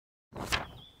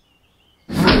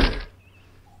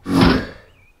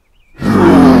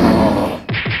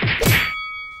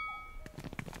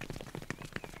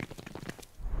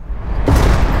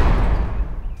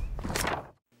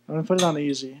Then put it on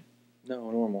easy.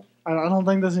 No, normal. I don't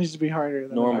think this needs to be harder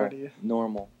than normal. it already is.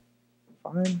 Normal.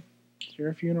 Fine. It's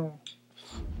your funeral.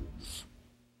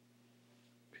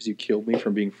 Because you killed me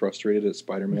from being frustrated at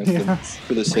Spider-Man Yes.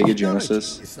 for the Sega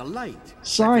Genesis.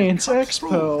 Science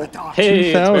Expo. Hey, it's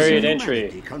 2000. varied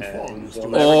entry. And you'll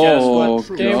never Oh, guess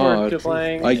what game we're God.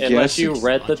 playing I unless guess you it's-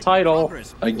 read the title.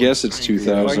 I guess it's Or you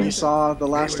 2000. saw the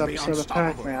last episode of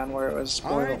Pac-Man where it was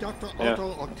spoiled.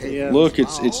 Yeah. Look,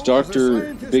 it's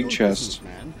Dr. Big Chest.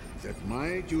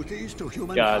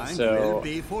 God, so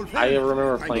I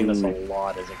remember playing this a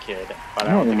lot as a kid, but I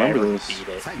I don't don't think I remember ever this. beat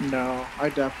it. No, I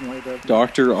definitely did.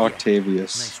 Dr.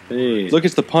 Octavius. Hey. Look,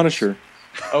 it's the Punisher.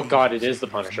 Oh God, it is the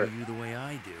Punisher.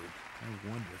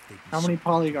 How many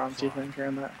polygons do you think are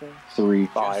in that thing? 3.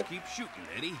 5.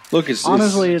 Look, it's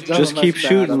Honestly, it doesn't just keep look bad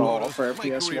shooting. at all for a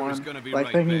PS1.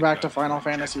 Like thinking back to Final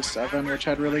Fantasy VII, which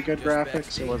had really good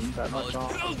graphics, it wasn't that much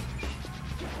off.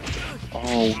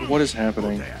 Oh, what is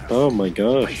happening? Oh my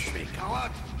gosh.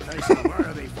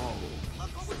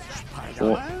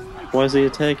 Why is he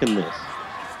attacking this?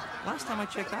 Last time I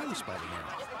checked, I was Spider-Man.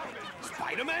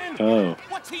 Spider-Man? Oh.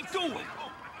 What's he doing?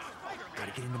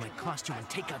 Gotta get into my costume and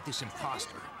take out this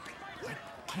imposter. I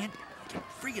can't get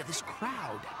free of this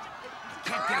crowd. I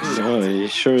can't get a shot. Oh, he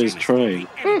sure is trying.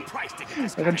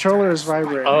 The controller is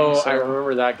vibrating. Oh, so I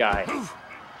remember that guy.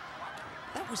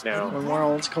 That was No. when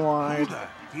worlds collide.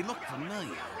 He looked familiar,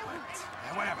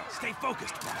 but whatever. Stay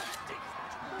focused.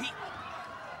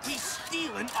 He's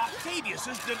stealing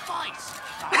Octavius's device.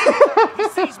 He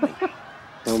sees me.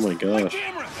 Oh my gosh.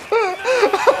 Camera.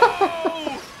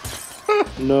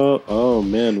 No. Oh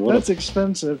man, what That's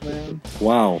expensive, man.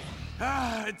 wow.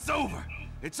 Ah, it's over.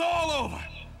 It's all over.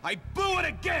 I blew it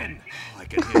again. Oh, I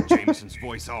can hear Jameson's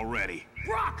voice already.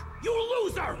 Brock, you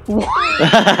loser!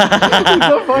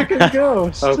 The fucking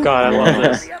ghost. Oh God, I love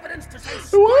this.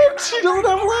 What? She doesn't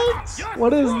have legs?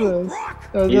 What is this?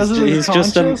 Oh, this is He's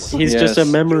just conscious? he's just a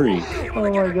Yes. memory. Oh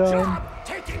my god.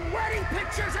 Taking wedding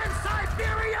pictures in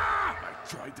Siberia! I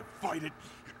tried to fight it.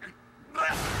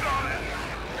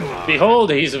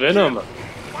 Behold, he's Venom.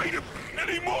 Fight him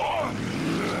anymore!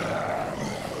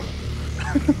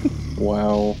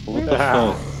 Wow. What the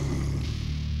fuck?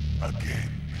 Again,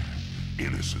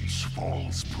 innocence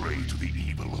falls prey to the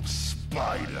evil of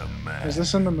Spider-Man. Is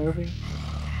this in the movie?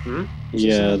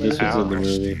 Yeah, this was in the Rest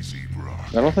movie. easy, bro.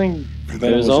 I don't think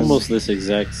It was almost this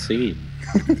exact scene.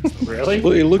 Really?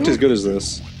 It looked as good as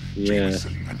this. Yeah.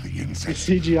 Jameson and the The insect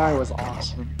CGI was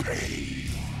awesome.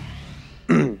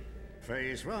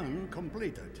 Phase 1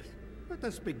 completed. Let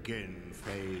us begin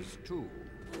Phase 2.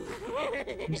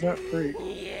 Who's that freak?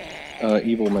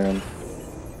 Evil Man.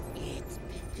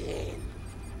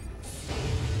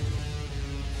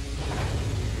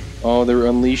 Oh, they're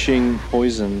unleashing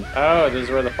poison. Oh, this is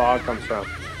where the fog comes from.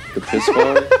 The piss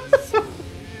fog?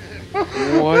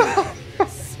 What?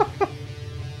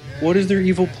 What is their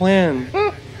evil plan?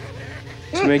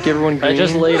 To make everyone green? I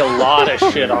just laid a lot of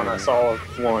shit on us all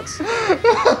at once.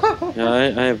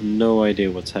 I have no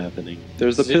idea what's happening.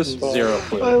 There's the piss fog. Zero I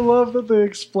clue. love that they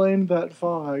explained that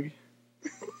fog.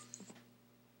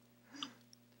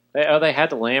 They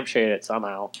had to lampshade it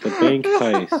somehow. The bank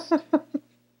heist.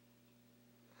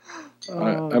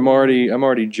 I'm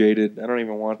already jaded. I don't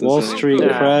even want this. Wall anymore. Street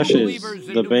Yeah. crashes.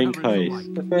 The bank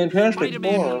heist. The Fantastic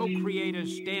Spider-Man Four. co-creator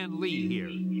Stan Lee here.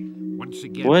 Once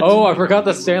again, What? Oh, I forgot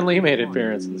that Stan Lee made an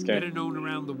appearance in this better game. known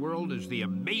around the world as the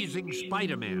Amazing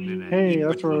Spider-Man. In a Hey, heap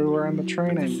that's of where we trouble. were in the But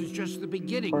training. This is just the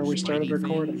beginning. Before we started Spidey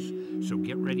recording. fans. So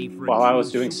get ready for While I a was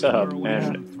true doing sub superhero and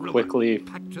action thriller, quickly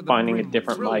packed to the finding a brim,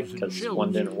 different thrills mic and 'cause chills,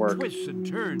 one didn't work. Twists and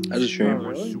turns. That's a shame. More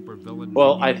Really? supervillains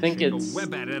Well, than I you think can it's-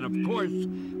 web at, and of course,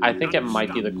 I think it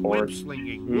might be the nonstop cord,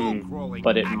 web-slinging, Hmm. wall-crawling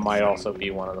but it action. might also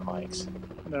be one of the mics.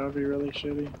 That would be really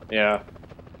shitty. Yeah.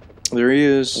 There he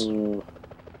is. Oh,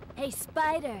 Hey,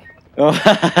 Spider.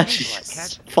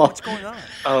 she's What's fuck. going on?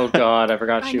 Oh God, I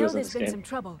forgot I she know was in there's this been some game.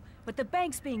 trouble, but the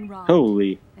bank's being robbed.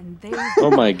 Holy. And they Oh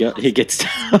my god, he gets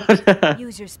down.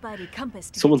 use your Spidey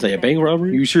compass to Someone get to say a the bank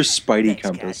robbery? Use your Spidey Thanks,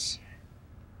 compass.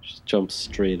 Just jump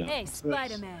straight up. Hey,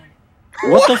 Spider-Man.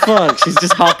 What the fuck? She's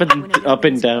just hopping Whenever up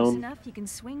and it's close down. enough, you can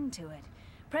swing to it.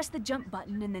 Press the jump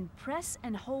button and then press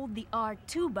and hold the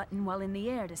R2 button while in the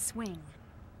air to swing.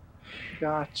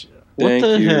 Gotcha. What Thank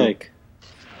the you. heck?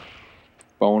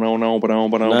 Bono, no, bono,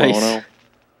 bono, Nice. bono.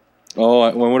 Oh,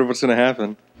 I wonder what's gonna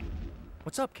happen.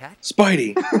 What's up, Cat?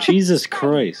 Spidey! Jesus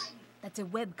Christ. That's a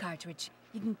web cartridge.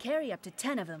 You can carry up to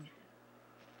 10 of them.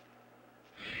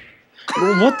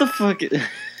 What the fuck?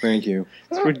 Thank you.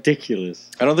 It's ridiculous.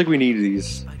 I don't think we need these.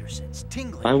 Spider sense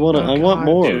tingling. I want God,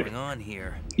 more. dude. What's going on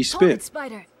here? He Hold it, spit.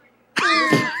 Spider. It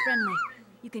isn't friendly.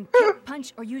 You can kick,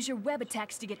 punch, or use your web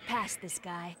attacks to get past this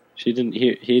guy. She didn't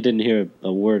hear. He didn't hear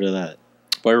a word of that.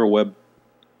 Spiral web.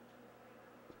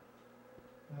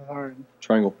 Hard.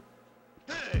 Triangle.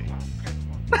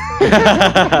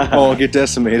 Oh, get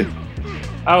decimated.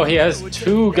 Oh, he has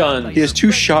 2 guns. He has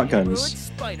 2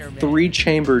 shotguns. 3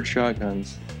 chambered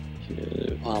shotguns.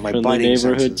 Oh, my friendly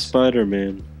neighborhood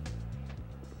Spider-Man.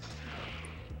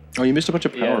 Oh, you missed a bunch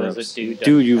of Yeah, power-ups. there's a dude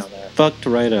Dude, you down there. fucked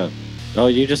right up. Oh,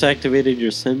 you just activated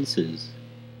your senses.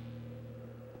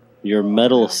 Your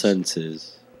metal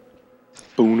senses.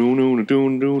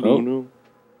 Oh.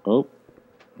 Oh.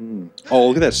 Oh,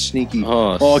 look at that sneaky.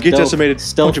 Oh, get decimated.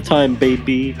 Stealth time,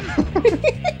 baby.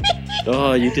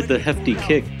 Oh, you did the hefty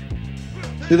kick.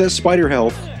 Dude, that spider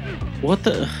health. What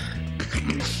the?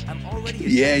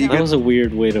 Yeah, you That got... was a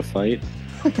weird way to fight.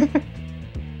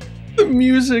 The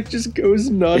music just goes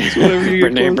nuts whenever you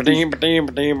get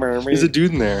close. There's a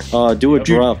dude in there. Do a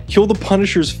drop. Kill the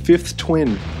Punisher's 5th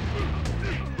twin.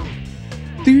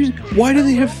 Dude, why do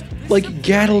they have, like,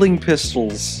 Gatling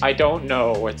pistols? I don't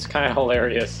know. It's kind of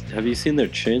hilarious. Have you seen their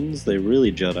chins? They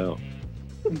really jut out.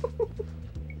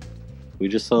 We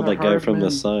just saw They're that guy hard from the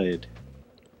men. side.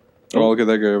 Oh, look at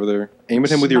that guy over there. Aim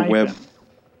at him with your Snipe web. him.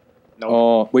 Nope.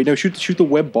 Oh, wait, no, shoot the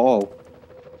web ball.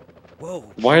 Whoa.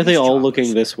 Why are they all choppers.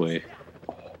 looking this way?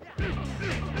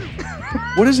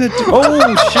 What is that?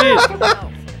 Oh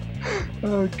shit!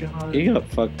 Oh god. He got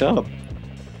fucked up.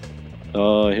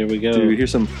 Oh, here we go. Dude,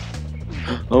 here's some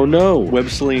Oh no! web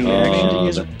sling And action.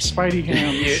 use that- Spidey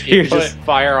hands. You You're put just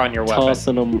fire on your weapon.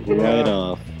 Tossing them right Yeah.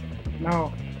 off.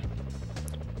 No.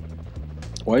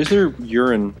 Why is there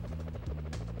urine?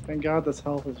 Thank God this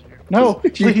health is here. No,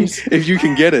 If you can- please. if you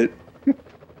can get it.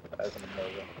 That's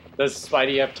amazing. Does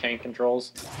Spidey have tank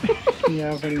controls?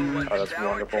 Yeah, pretty much. Oh, that's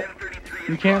wonderful.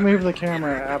 You can't move the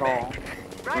camera at all.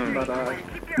 But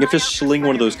You have to sling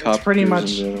one of those cop pretty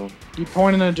cruisers much- in general. you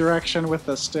point in a direction with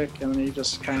the stick, and then he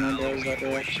just kind of goes that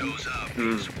direction.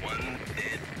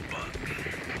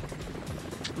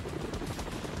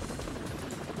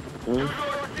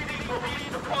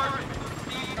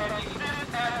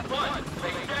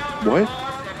 What?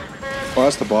 Oh,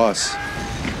 that's the boss.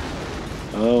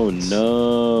 Oh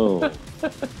no!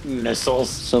 Missiles.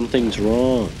 Something's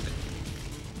wrong.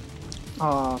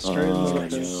 Aw, straight in Oh, the no.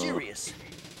 face. Serious.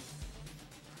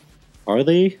 Are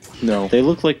they? No. They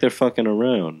look like they're fucking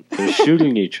around. They're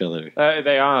shooting each other.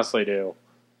 They honestly do.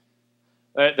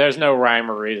 There's no rhyme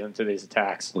or reason to these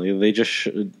attacks. Like, they just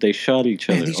they shot each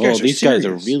other. Man, these guys are these guys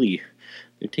are serious. really.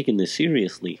 They're taking this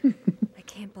seriously. I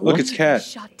can't Look, believe it's you Cat.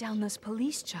 shot down those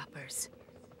police choppers.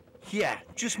 Yeah,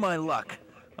 just my luck.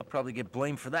 I'll probably get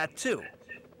blamed for that too.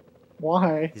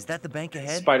 Why? Is that the bank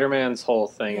ahead? Spider-Man's whole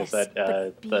thing Yes, is that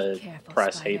but be the careful,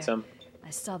 press Spider. hates him. I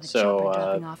saw the So, chopper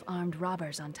dropping off armed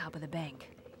robbers on top of the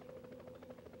bank.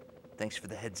 Thanks for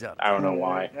the heads up. I don't know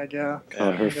why. I guess.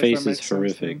 God, her I guess face that is makes sense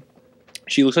horrific. then.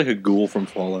 She looks like a ghoul from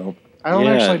Fallout. I don't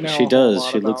Yeah, actually know. she a whole does.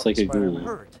 lot She looks about like a Spider-Man. ghoul.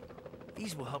 Hurt.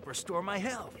 These will help restore my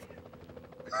health.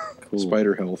 Cool.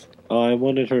 Spider health. Oh, I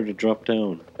wanted her to drop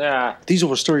down. Yeah. These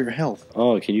will restore your health.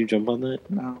 Oh, can you jump on that?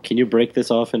 No. Can you break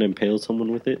this off and impale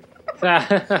someone with it?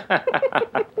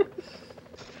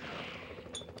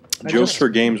 Jokes for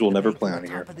games we'll never play On on top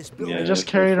here. of this building. Yeah. They just if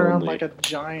carried around only. like a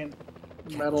giant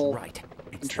Cat's metal right.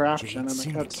 It's the contraption in Jade the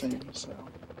Syndicate. cutscene. So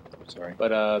Sorry.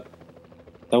 But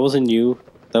That wasn't you.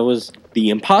 That was the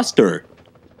imposter.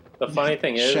 the funny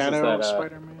thing is Shadow that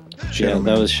Spider-Man. Yeah,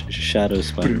 that was Shadow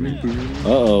Spider-Man.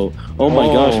 Uh-oh. Oh my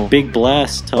Oh. gosh, big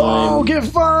blast time. Oh, get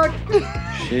fucked!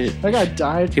 Shit. That guy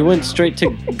died. He went straight to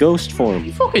ghost form.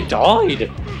 he fucking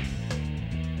died.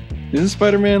 Isn't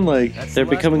Spider-Man like... That's They're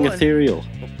the last becoming one. ethereal.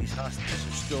 Hope these hostages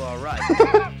are still alright.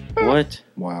 What?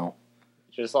 Wow.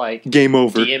 Just like Game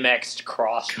over. DMX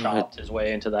cross chopped his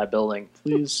way into that building.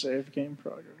 Please save game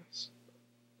progress.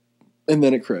 And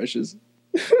then it crashes.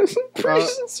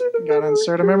 Please insert a Gotta memory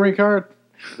insert a memory card.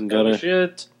 Oh, Gotta.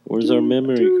 shit. Where's our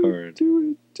memory card?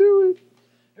 Do it.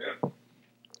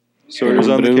 Sawyer's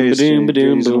on the case. ladies and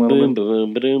gentlemen.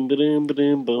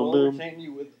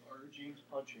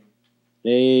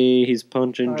 Hey, he's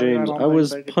punching I James. don't I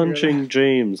was think they could punching hear that.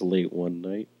 James late one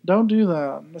night Don't do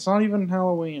that. It's not even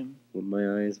Halloween. when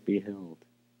my eyes beheld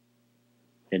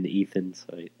an Ethan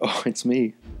sight. Oh, it's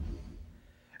me.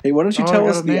 Hey, why don't you Oh, I tell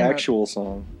gotta us the name it. actual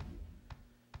song?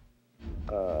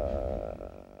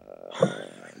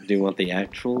 Do you want the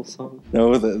actual song?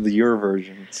 No, the your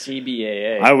version.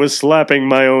 CBAA. I was slapping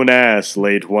my own ass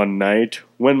late one night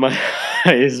when my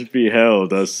eyes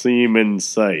beheld a semen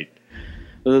sight.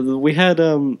 We had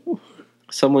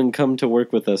someone come to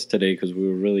work with us today because we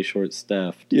were really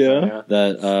short-staffed. Yeah.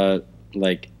 That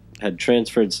like had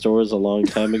transferred stores a long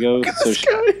time ago. So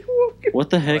what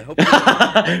the heck?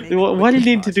 Why do you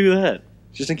need to do that?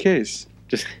 Just in case.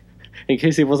 Just in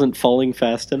case he wasn't falling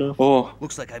fast enough. Oh,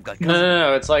 Looks like I've got.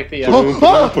 No, it's like the. He Right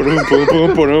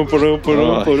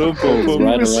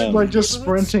was around. like just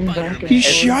sprinting back. he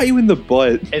shot you in the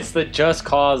butt. It's the Just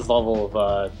Cause level of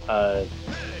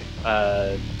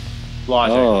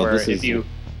logic, Oh, where this if is- you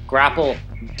grapple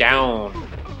down,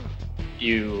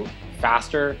 you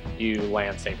faster, you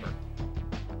land safer.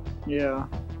 Yeah.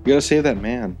 You gotta save that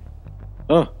man.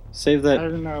 Oh, save I that.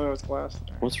 didn't know there was glass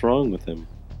there. What's wrong with him?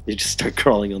 You just start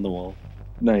crawling on the wall.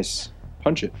 Nice.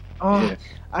 Punch it. Oh, Yeah.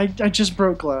 I just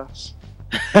broke glass.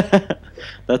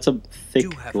 That's a thick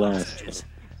Do have glass. hostages.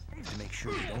 To make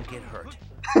sure you don't get hurt.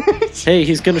 Hey,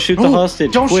 he's gonna shoot the Oh,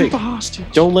 hostage. Don't Quick. shoot the hostage.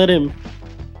 Don't let him.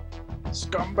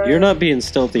 Scumbag. You're not being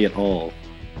stealthy at all.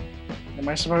 Am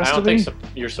I I supposed to don't be? think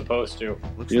you're supposed to.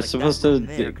 Looks You're like supposed that to room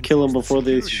there kill him controls before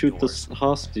they security shoot doors. the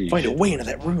hostage. Find a way into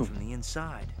that room. From the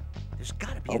inside. There's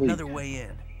got to be Probably- another way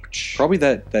in. Probably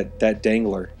that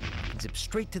dangler. Zip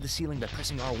straight to the ceiling by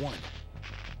pressing R1.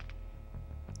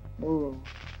 Ooh.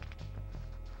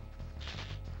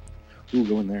 Ooh,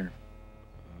 go in there.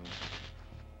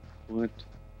 What?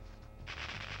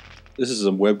 This is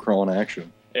some web crawling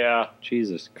action. Yeah,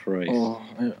 Jesus Christ. Oh,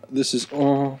 this is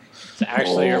oh. it's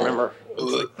actually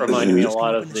reminded me a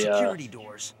lot of Open the security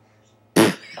doors.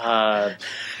 VR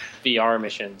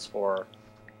missions for.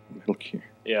 Look here.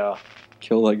 Yeah.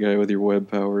 Kill that guy with your web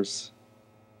powers.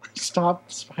 Stop,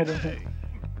 Spiderman.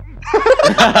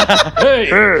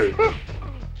 Hey!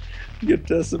 Get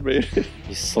decimated.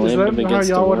 You Is slammed that him how against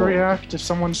the y'all would wall. react if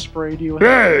someone sprayed you with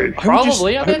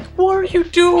Probably. I mean, what are you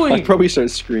doing? I'd probably start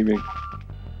screaming.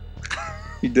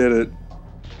 He did it.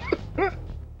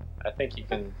 I think you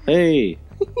can Hey,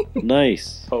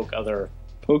 nice. poke other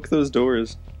Poke those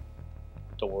doors.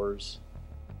 doors.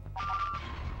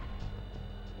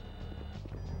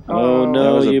 Oh that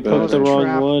no, was a you bad poked the idea. wrong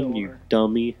Trap one, door. you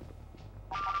dummy.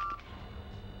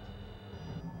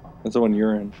 That's the one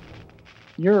you're in.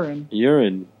 urine.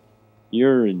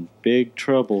 You're in big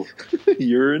trouble.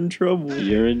 You're in trouble.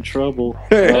 You're in trouble.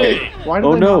 Hey! Why do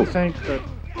Oh, they no. not think that?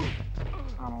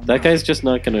 I don't That know. guy's just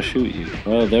not gonna shoot you.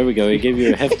 Oh, there we go. He gave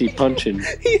you a hefty punch and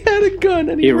He had a gun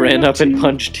and he ran up to and you.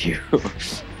 punched you. Oh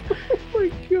my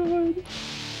god.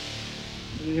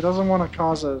 He doesn't want to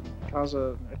cause a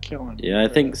killing. Yeah, I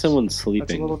think That's- someone's That's a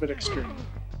sleeping. little bit extreme.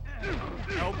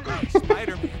 Help me,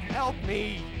 Spider-Man, help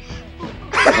me!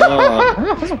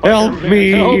 Oh, help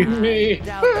me! Help me!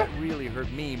 Doubt that really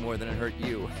hurt me more than it hurt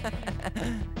you.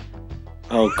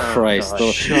 Oh Christ!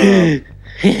 God. Shut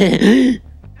Hey.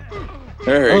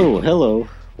 Oh, hello.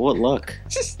 What luck?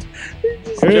 Just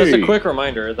Hey. a quick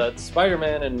reminder that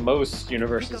Spider-Man in most Pick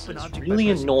universes up an is object by really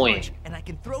pressing annoying. punch, and I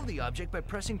can throw the object by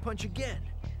pressing punch again.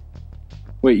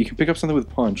 Wait, you can pick up something with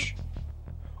punch.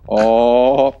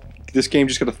 Oh, this game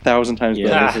just got 1,000 times Yeah,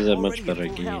 better. this is a Already much at better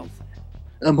full game. health.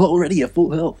 I'm already at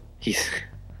full health. He's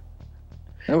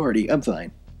I'm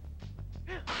fine.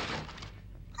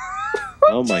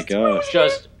 oh my gosh.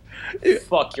 Just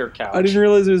fuck your couch. I didn't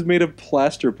realize it was made of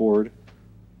plasterboard.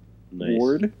 Nice.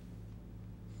 Board?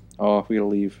 Oh, we gotta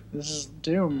leave. This is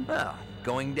Doom. Well,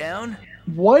 going down.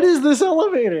 What is this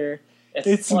elevator?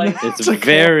 It's like It's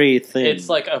very thin. it's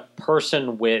like a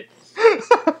person width.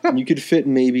 You could fit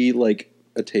maybe like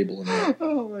a table in there.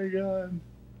 Oh my god.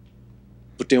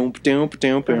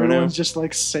 Everyone's Everyone's just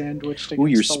like sandwiched against Ooh,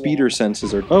 your the speeder wall.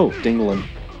 senses are Oh. dingling.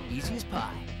 Easy as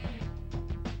pie.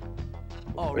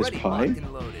 Already pie? locked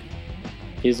and loaded.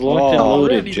 He's locked and Oh.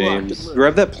 loaded, Already locked James. and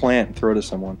Grab that plant and throw it to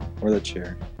someone. Or that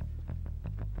chair.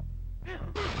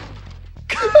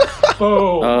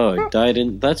 Boom. Oh, it died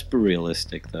in. That's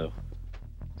realistic, though.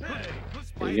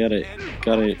 You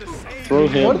gotta throw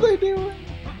him. What are they doing?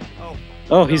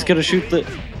 Oh, he's gonna shoot the.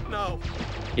 No.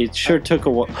 He sure took a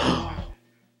while.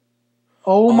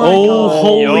 Oh my Oh, god.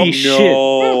 holy Yup, shit!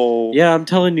 no. Yeah, I'm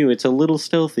telling you, it's a little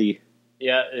stealthy.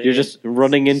 Yeah, You're just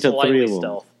running into slightly three of them.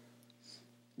 stealth.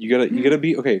 You gotta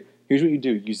be okay. Here's what you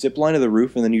do: you zip line to the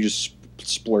roof and then you just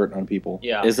splurt on people.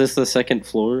 Yeah. Is this the second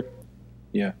floor?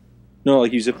 No,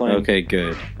 like you zip line. Okay,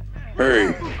 good.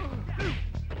 Hey.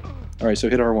 All right, so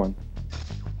hit R1.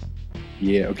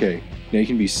 Yeah. Okay. Now you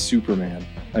can be Superman.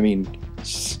 I mean,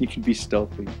 you can be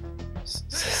stealthy.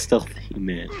 Stealthy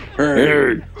man.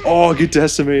 Hey. Oh, get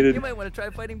decimated. You might want to try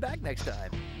fighting back next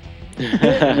time.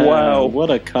 Wow.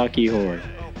 What a cocky whore.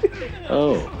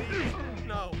 Oh.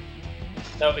 No.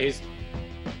 No, he's.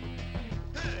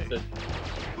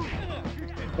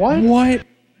 What? What?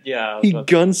 Yeah. I was He about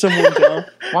to- gunned someone down.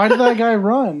 Why did that guy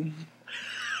run?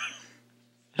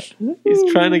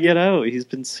 He's trying to get out. He's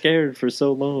been scared for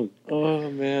so long. Oh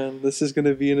man, this is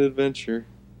gonna be an adventure.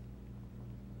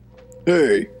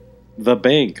 Hey! The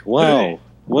bank. Wow. Hey.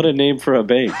 What a name for a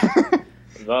bank.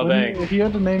 The bank. If you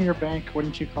had to name your bank,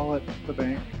 wouldn't you call it the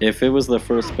bank? If it was the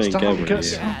first bank Stop, ever.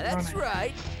 because- Yeah. Yeah, that's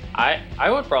right. I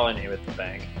would probably name it the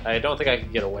bank. I don't think I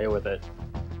could get away with it.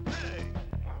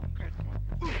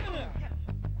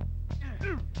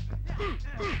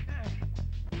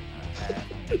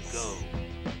 Go.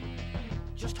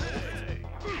 Just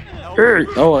hold it.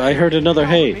 Oh, I heard another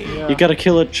hey. Yeah. You gotta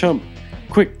kill a chump.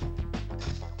 Quick.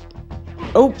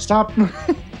 Oh, Stop! Why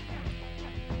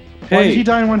hey. did he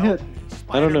die in one hit?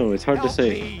 I don't know. It's hard to Help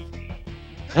say. me.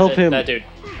 Help him. That dude.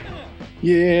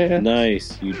 Yeah!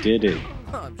 Nice. You did it.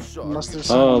 I'm sorry. Unless there's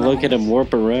Oh, someone look at him else.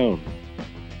 warp around.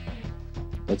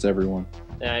 That's everyone.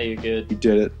 Yeah, you good. You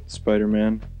did it,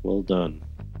 Spider-Man. Well done.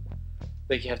 I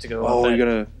think you have to go Oh, up you that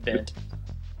gotta... vent.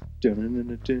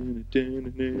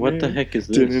 What the heck is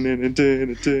this?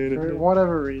 For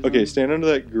whatever reason. Okay, stand under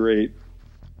that grate.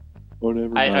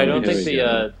 Whatever. I don't here think we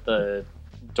go. the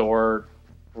door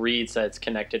reads that it's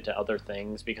connected to other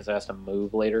things because it has to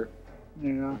move later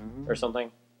Yeah. or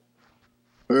something.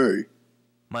 Hey!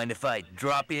 Mind if I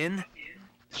drop in?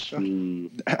 Hmm,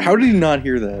 How did he not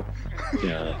hear that?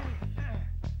 yeah.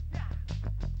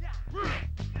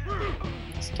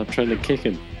 Stop trying to kick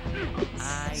him.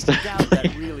 I Stop. doubt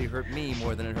that really hurt me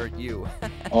more than it hurt you.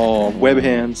 Oh, web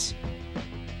hands.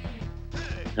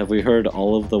 Have we heard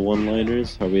all of the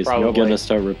one-liners? Are we Probably. gonna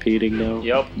start repeating now?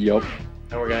 Yup. Yup.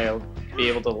 And we're gonna be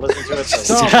able to listen to it.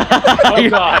 So Oh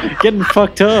God. Getting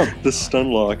fucked up. The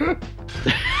stun lock.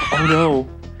 Oh no.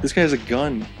 This guy has a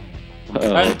gun.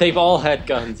 Uh-oh. They've all had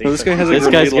guns. Oh, this guy has a This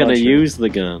grenade guy's gonna launcher. use the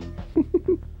gun.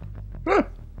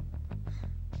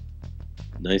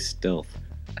 Nice stealth.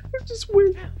 Just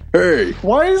wait. Hey!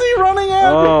 Why is he running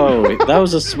at me? Oh, that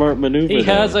was a smart maneuver. He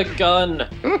there. has a gun.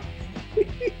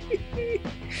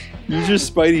 Use your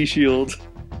Spidey shield.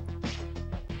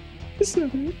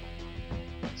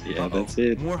 Yeah, that's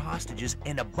it. More hostages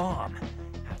and a bomb.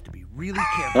 Have to be really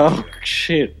careful. Oh here.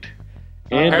 shit!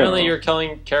 And Apparently, a- you're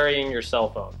carrying your cell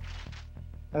phone.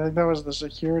 I think that was the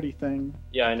security thing.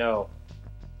 Yeah, I know.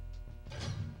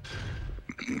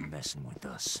 You're messing with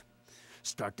us.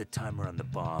 Start the timer on the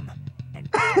bomb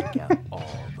and take out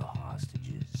all the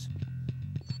hostages.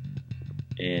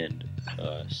 and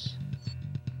us.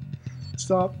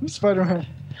 Stop, Spider-Man.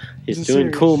 He's This is doing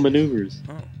serious. cool maneuvers.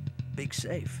 Oh, big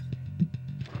safe.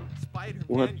 Spider-Man,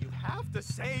 What? you have to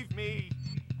save me.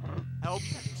 Help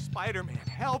me, Spider-Man,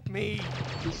 help me.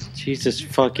 Jesus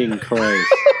fucking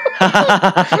Christ.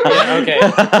 Yeah,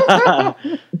 okay.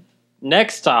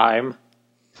 Next time,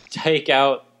 take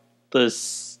out the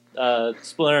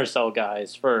Splinter Cell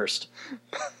guys first.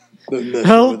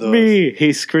 Help me!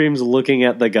 He screams, looking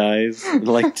at the guys,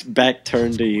 like back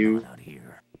turned to you. Out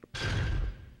here.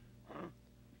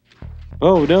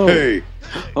 Oh no! Hey!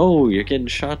 Oh, you're getting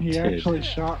shot. He Ted. actually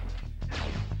shot.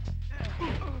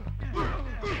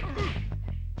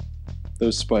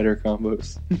 Those spider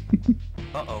combos.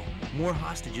 Uh-oh. More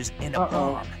hostages and a Uh-oh.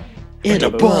 bomb. And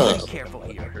a Be bomb. careful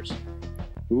here.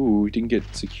 Ooh, we didn't get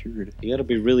secured. You gotta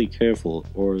be really careful,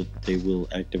 or they will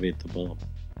activate the bomb.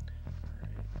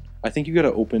 I think you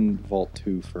gotta open Vault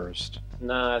 2 first.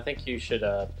 No, I think you should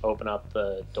open up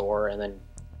the door and then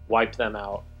wipe them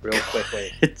out real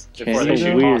quickly It's before they so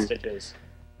shoot weird. hostages.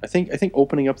 I think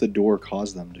opening up the door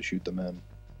caused them to shoot the men.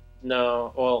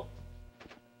 No, well,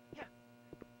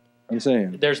 I'm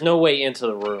saying. there's no way into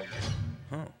the room.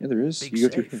 Huh. Yeah, there is. Big You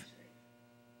go through safe. here.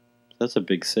 That's a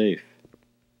big safe.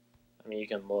 I mean, you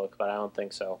can look, but I don't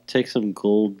think so. Take some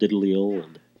gold diddly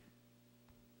old.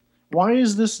 Why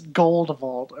is this gold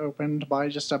vault opened by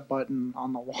just a button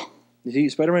on the wall? See,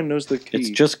 Spider-Man knows the key. It's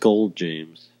just gold,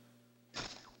 James.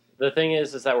 The thing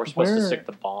is that we're supposed to Where- stick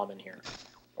the bomb in here.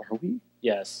 Are we?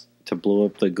 Yes. To blow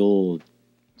up the gold.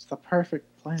 It's the perfect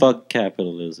plan. Fuck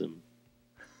capitalism.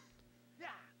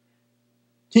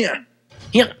 Yeah.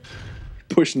 Yeah.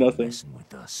 Push nothing. Messing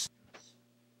with us.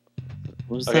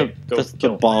 What was Okay, that? go That's the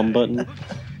kill. bomb button.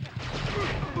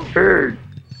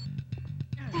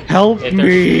 Help If they're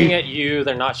shooting me! at you,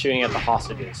 they're not shooting at the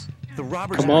hostages. The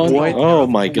robbers Come are on! What? Oh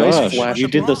my Nice gosh! flash You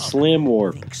of did the bomb. slam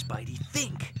warp. Think, Spidey,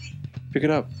 think. Pick it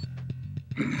up.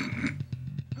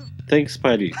 Thanks,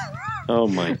 Spidey. Oh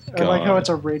my I like how god! it's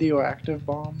a radioactive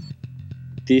bomb.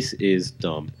 This is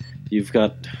dumb. You've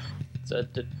got. It's a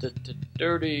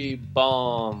dirty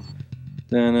bomb.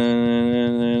 Thanks,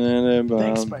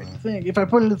 Thanks, Spidey. Think. If I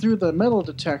put it through the metal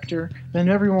detector, then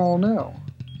everyone will know.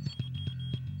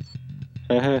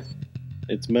 Haha.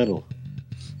 It's metal.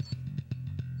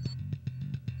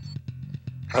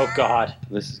 Oh god.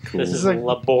 This is cool. This is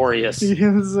laborious.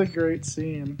 Yeah, this is a great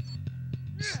scene.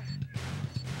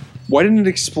 Why didn't it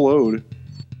explode?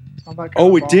 Oh, that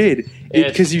Oh, it bomb. did.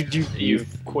 Because you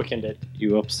You've quickened it.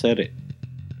 You upset it.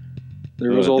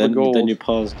 there was all then, the gold. Then you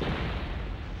paused it.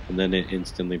 And then it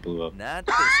instantly blew up. Not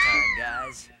this time,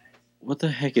 guys. What the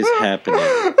heck is happening?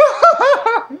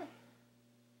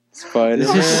 Spider.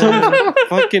 This is so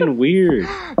fucking weird.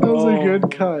 That was a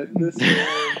good cut.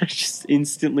 Just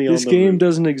instantly This on the game roof.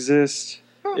 doesn't exist.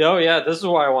 Oh yeah, this is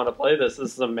why I want to play this.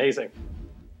 This is amazing.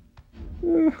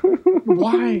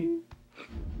 Why?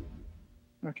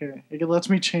 Okay, it lets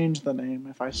me change the name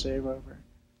if I save over.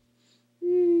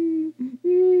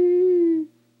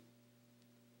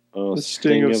 Oh, The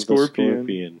sting of the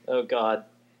scorpion. Oh god.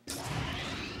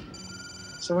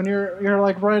 So when you're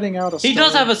like writing out a He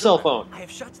does story- have a cell phone. I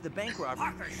have shots to the bank robbery.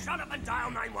 Parker, shut up and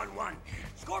dial 911.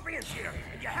 Scorpion's here,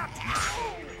 and you have to.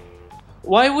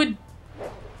 Why would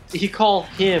he call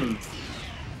him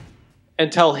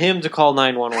and tell him to call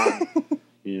 911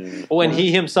 Yeah. when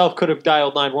he himself could have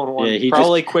dialed 911? Yeah, he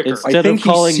Probably just, quicker. Instead I of think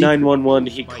calling he's 911,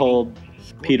 he called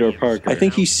Peter Parker. I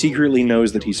think he secretly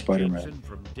knows that he's Spider-Man,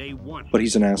 but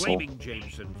he's an asshole.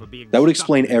 That would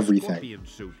explain everything.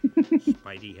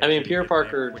 I mean, Peter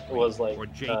Parker was like,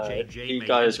 he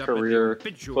got his career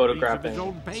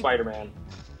photographing Spider-Man.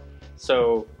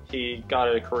 So he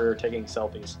got a career taking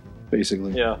selfies.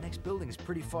 Basically. Yeah. The next building is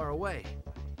pretty far away.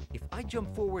 If I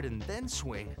jump forward and then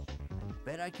swing, I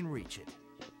bet I can reach it.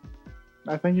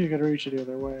 I think you could reach it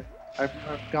either way. I've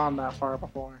gone that far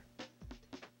before.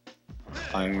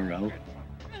 IRL.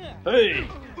 Hey!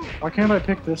 Why can't I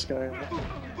pick this guy up?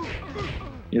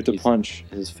 You have to punch.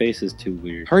 His face is too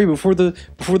weird. Hurry before the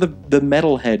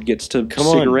metalhead gets to Come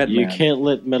Cigarette on, Man. you can't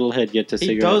let Metalhead get to He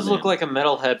Cigarette does Man. look like a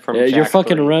metalhead from Yeah, Jack you're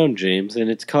fucking 3. around, James, and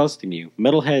it's costing you.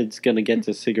 Metalhead's gonna get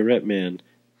to Cigarette Man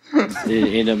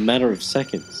in a matter of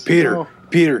seconds. Peter, No.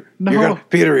 Peter, No.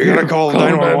 you're gonna call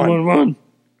 911. 911.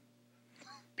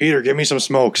 Peter, give me some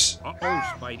smokes.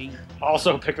 Spidey.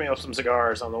 Also, pick me up some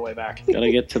cigars on the way back.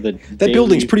 Gotta get to the. That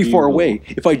building's pretty far away.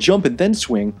 If I jump and then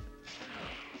swing,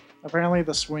 Apparently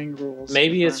the swing rules.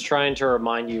 Maybe it's trying to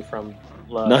remind you from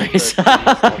Nice. the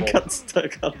previous level. Got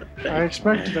stuck on it. I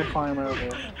expected to climb over.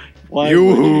 Why would you?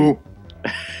 yoo-hoo.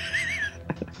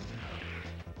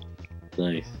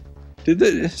 Nice. Did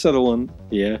the Sutherland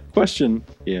Yeah. question?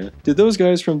 Yeah. Did those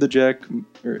guys from the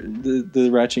the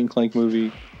Ratchet and Clank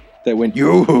movie that went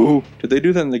yoo-hoo? Did they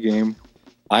do that in the game?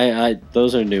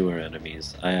 Those are newer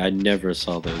enemies. I never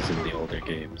saw those in the older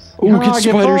games. Ooh, get get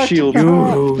Spider fucked. Shield.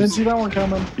 Didn't see that one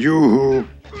coming. Yoo-hoo.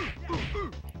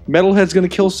 Metalhead's gonna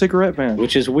kill Cigarette Man.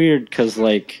 Which is weird, because,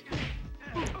 like...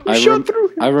 Shot through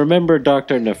him. I remember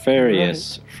Dr.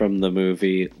 Nefarious from the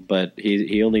movie, but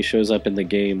he only shows up in the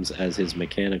games as his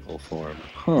mechanical form.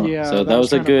 Huh. Yeah. So that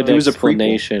was a kind good It was a prequel.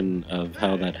 explanation of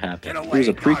how that happened. It was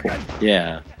a prequel.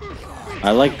 Yeah.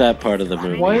 I like that part of the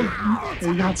movie. What?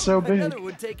 He got so big. Another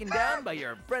one taken down by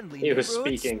your friendly He was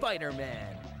neighborhood speaking.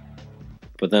 Spider-Man.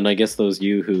 But then I guess those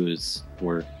Yoo-Hoos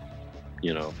were,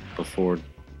 before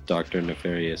Dr.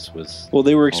 Nefarious was... Well,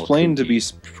 they were all explained to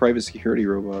kooky. be private security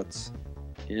robots.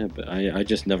 Yeah, but I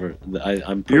just never...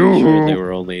 I'm pretty sure they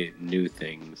were only new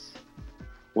things.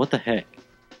 What the heck?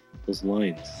 Those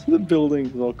lines. The building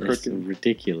is all That's crooked.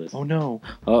 ridiculous. Oh no!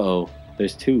 Uh-oh.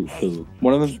 There's two. Who?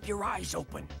 One of them. Keep your eyes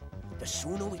open. The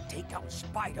sooner we take out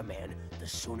Spider-Man, the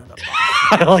sooner the better.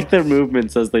 I like their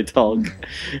movements as they talk.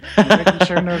 Making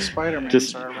sure no Spider-Mans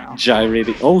Just are around.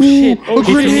 gyrating. Oh shit! a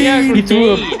grenade! He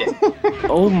threw a...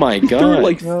 Oh my Threw it god!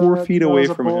 like 4 feet that away was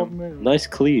a from bold him. move. Nice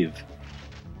cleave.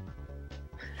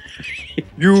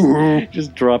 Yoo-hoo.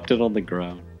 Just dropped it on the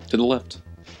ground. To the left.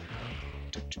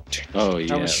 Oh I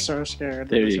yeah. was so scared that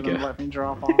There he was you gonna go. let me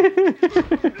drop off.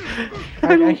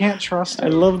 I can't trust I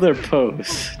him. love their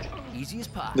pose. Easy as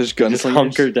pie. There's Just gunslingers.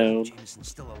 hunker down. Jameson's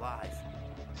still alive.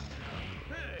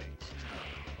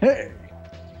 Hey,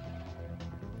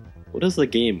 What is the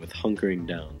game with hunkering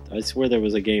down? I swear there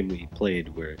was a game we played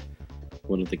where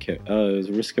one of the it was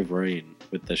Risk of Rain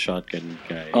with the shotgun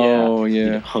guy. Oh You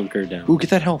yeah. hunker down. Ooh, get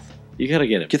that health. You gotta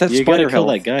get him. Get that you spider gotta kill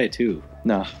health. that guy too.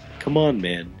 Nah. Come on,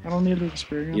 man. I don't need the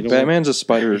experience. You know Batman's a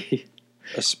spider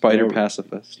No.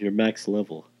 pacifist. You're max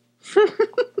level.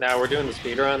 Now we're doing the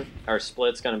speedrun. Our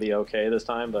split's gonna be okay this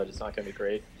time, but it's not gonna be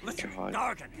great. Listen, God.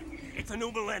 Dargan, it's a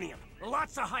new millennium.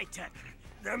 Lots of high-tech.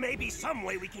 There may be some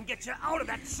way we can get you out of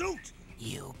that suit.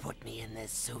 You put me in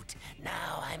this suit.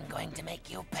 Now I'm going to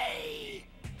make you pay.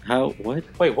 How? What?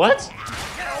 Wait, what?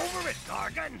 Get over it,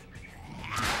 Dargan.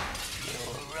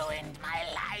 You ruined my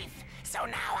life, so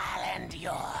now I'll end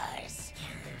yours.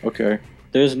 Okay.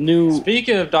 There's new.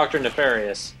 Speaking of Dr.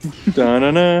 Nefarious,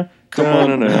 Da-na-na. Come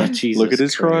on. Jesus Look at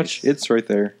his crotch. Christ. It's right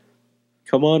there.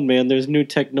 Come on, man. There's new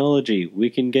technology. We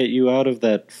can get you out of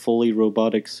that fully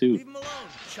robotic suit. Leave him alone,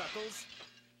 Chuckles.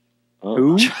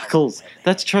 Who? Chuckles.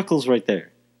 That's Chuckles right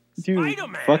there. Dude,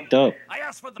 Spider-Man. Fucked up. I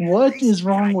asked for the what police, is and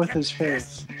wrong I with kept his it.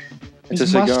 face? It's a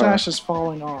His cigar. mustache is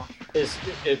falling off.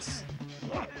 It's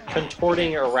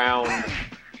contorting around.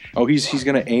 Oh, he's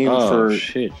gonna aim Oh, for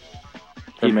shit.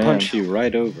 for He man. punched you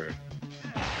right over.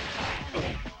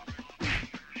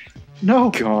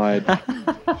 No. God.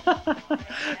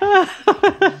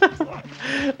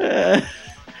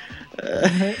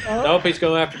 Nope, he's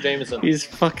going after Jameson. He's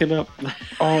fucking up.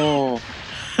 Oh.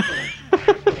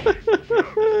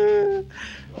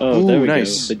 Oh, Ooh, there we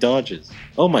nice. go. The dodges.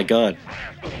 Oh my god.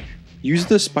 Use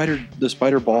the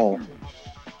spider ball.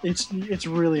 It's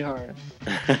really hard.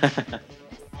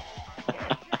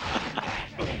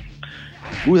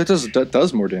 Ooh, that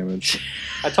does more damage.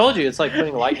 I told you, it's like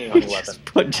putting lightning on your weapon. Just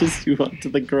punches you onto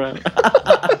the ground.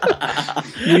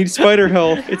 You need spider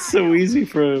health. It's so easy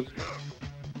for him.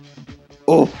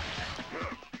 Oh.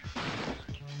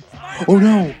 Oh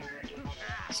no.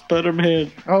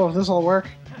 Spider-Man. Oh, this will work.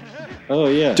 Oh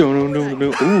yeah. No.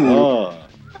 Ooh. Oh,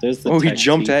 there's the He tech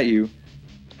jumped team. at you.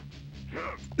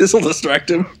 This'll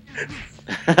distract him.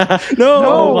 No!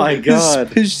 Oh my god.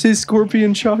 His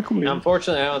scorpion shockwave.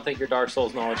 Unfortunately, I don't think your Dark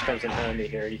Souls knowledge comes in handy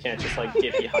here. You can't just like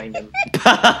get behind him.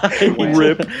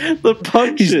 Rip. The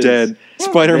punches. He's dead.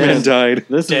 Spider-Man Man. died.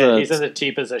 This Dead. is He's in the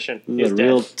T position. a He's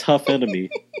real dead. tough enemy.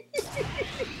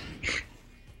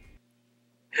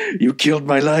 You killed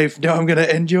my life. Now I'm gonna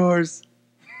end yours.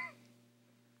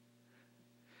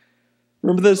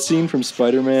 Remember that scene from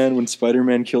Spider-Man when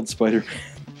Spider-Man killed Spider-Man?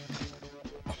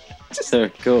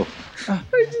 There, go.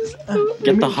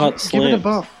 Get the hot Give it a slams.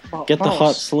 buff. Get the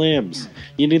hot slams.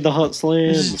 You need the hot This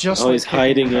slams. is just Oh, like he's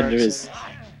hiding kicking under his.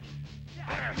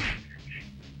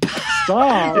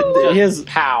 Stop. He has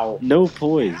Pow. no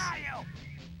poise.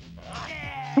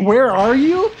 Where are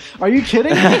you? Are you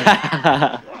kidding me?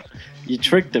 You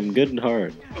tricked him good and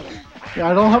hard. Yeah,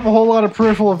 I don't have a whole lot of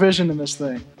peripheral vision in this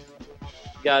thing.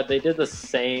 God, they did the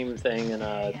same thing in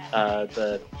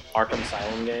the Arkham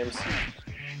Asylum games.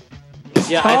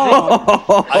 Yeah,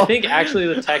 I think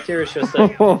actually the tech here is just to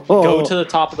go to the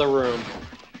top of the room,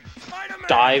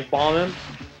 dive bomb him,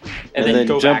 and then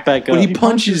go jump back But up. he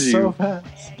punches you. so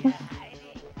fast. Do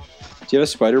you have a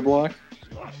spider block?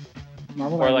 Not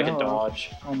that or I like a know of.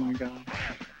 dodge. Oh my god.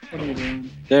 What are you doing?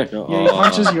 There. No. Yeah, he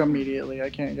punches you immediately. I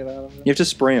can't get out of it. You have to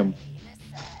spray him.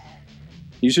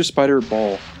 Use your spider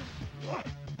ball.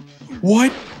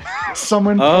 What?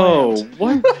 Summon Oh,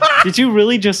 plant. what? Did you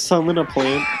really just summon a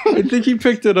plant? I think he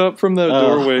picked it up from the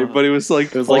doorway, but it was like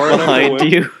It was like behind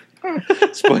you.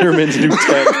 Spider-Man's new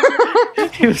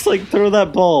tech. He was like, throw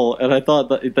that ball, and I thought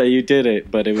that you did it,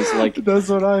 but it was like That's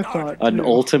what I thought. an too.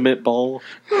 ultimate ball.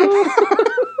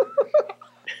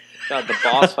 God, the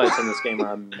boss fights in this game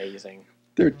are amazing.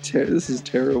 This is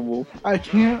terrible. I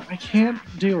can't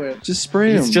do it. Just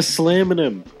spray him. He's just slamming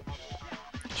him.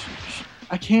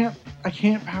 I can't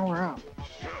power up.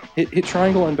 Hit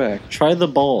triangle and back. Try the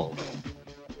ball.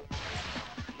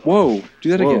 Whoa, do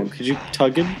that Whoa, again. could you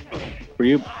tug him? Were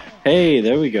you? Hey,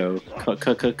 there we go.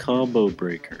 Combo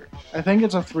breaker. I think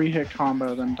it's a 3-hit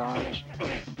combo, then dodge.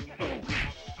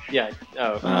 Yeah.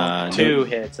 Oh, two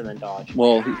hits and then dodge.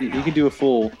 Well, he could do a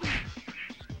full.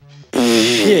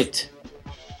 Shit.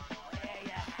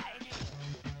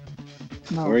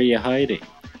 No. Where are you hiding?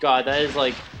 God, that is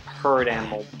like herd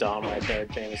animal dumb right there,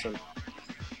 Jameson.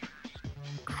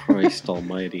 Christ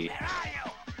almighty.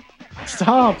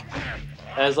 Stop!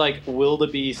 That is like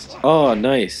wildebeest Oh,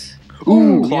 nice.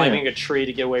 Ooh, climbing a tree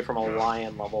to get away from a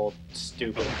lion level.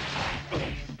 Stupid.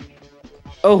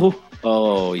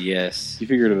 Oh, yes. You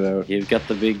figured it out. You've got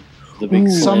the big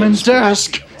Summons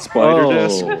desk! Spider Oh.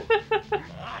 desk.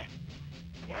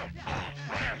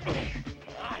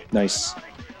 Nice.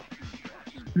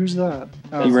 Who's that?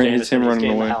 That's It's Jameson. him He's running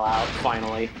getting away. the hell out,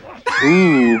 finally.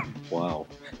 Ooh. Wow.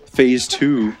 Phase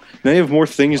 2. Now you have more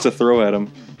things to throw at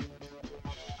him.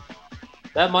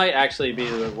 That might actually be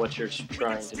what you're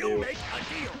trying to do.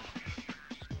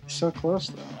 So close,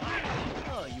 though.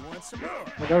 Oh, you want some more?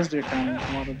 It does do kind of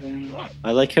a lot of damage.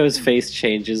 I like how his face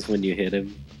changes when you hit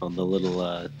him on the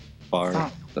little bar.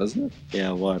 Stop. Doesn't it?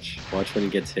 Yeah, watch. Watch when he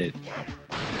gets hit.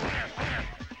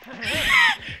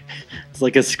 It's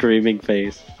like a screaming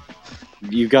face.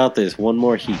 You got this. One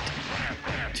more heat.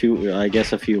 Two, I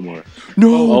guess a few more.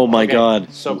 No! Oh my Okay,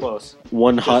 god. So close.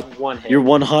 One Just hot. one hit. You're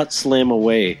one hot slam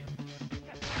away.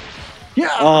 Yeah!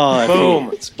 Oh,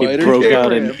 Boom. He Spider broke out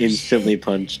carry and him. instantly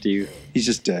punched you. He's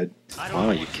just dead.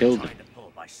 Oh, you killed him.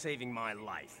 saving my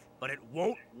life, but it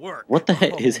won't work. What the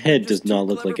heck? His head does not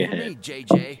look like a For me, head.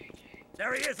 JJ.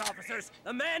 There he is, officers.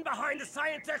 The man behind the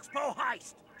Science Expo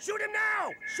heist. Shoot him now!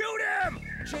 Shoot him!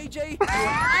 JJ,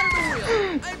 out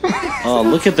of the wheel. Oh,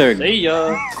 look at their See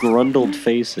ya. grundled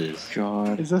faces.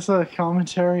 God. Is this a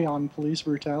commentary on police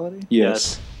brutality?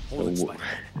 Yes.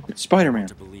 It's Spider-Man.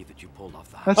 To believe that you pulled off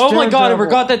the That's Oh my god, I Daredevil.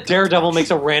 forgot that Daredevil makes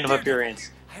a random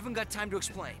appearance. I haven't got time to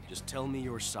explain. Just tell me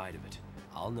your side of it.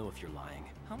 I'll know if you're lying.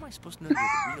 How am I supposed to know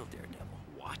you're the real Daredevil?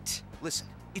 What? Listen,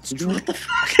 it's true. What the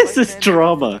fuck is this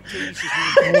drama?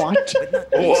 What?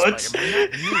 What?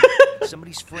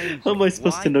 Somebody's framed. How am I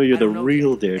supposed to know you're the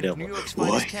real Daredevil? New York's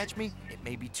finest catch me, it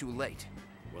may be too late.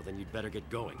 Well, then you'd better get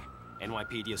going.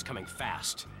 NYPD is coming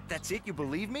fast. That's it? You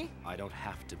believe me? I don't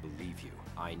have to believe you.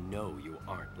 I know you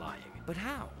aren't lying. But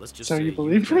how? Let's just So say you you've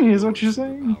believe got me, is what your you're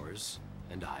saying? superpowers,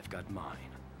 and I've got mine.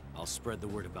 I'll spread the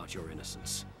word about your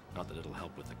innocence. Not that it'll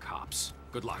help with the cops.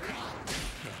 Good luck.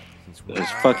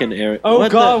 There's fucking Eric. Oh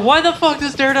What god, the- why the fuck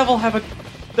does Daredevil have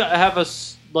a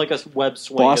like a web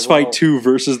swing? Boss as well? fight 2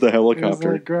 versus the It was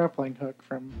helicopter. a grappling hook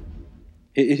from...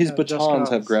 His Just batons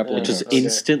have Cause. grappling It just hooks. Okay.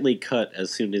 instantly cut as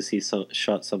soon as he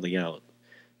shot something out.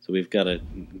 So we've got to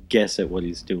guess at what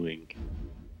he's doing.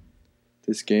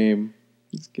 This game.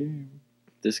 This game.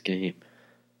 This game.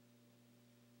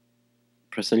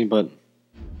 Press any button.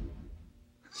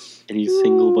 Any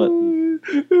single button.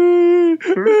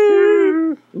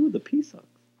 Ooh, the pea socks.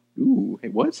 Ooh, hey,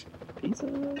 what? Pea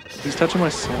socks. He's touching my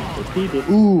sock.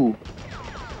 Ooh.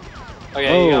 Oh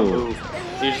yeah, you gotta Oh. move.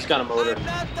 You just got a motor.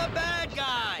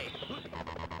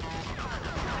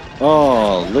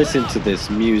 Oh, listen to this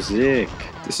music.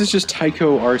 This is just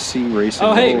Tyco RC Racing.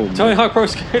 Oh hey, man. Tony Hawk Pro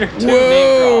Skater 2 name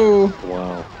Whoa!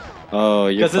 Wow. Oh,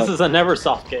 you're Because this is a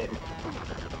Neversoft game.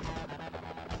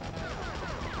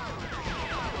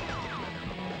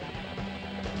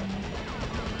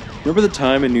 Remember the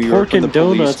time in New York Pork when the and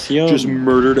donuts, police yum. just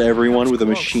murdered everyone with a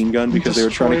machine gun because they were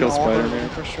trying to kill Destroyed all the Spider-Man?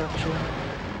 infrastructure.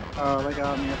 Oh, they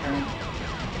got me apparently.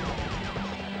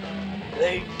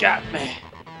 They got me.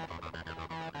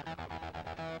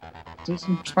 This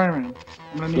is Spider-Man.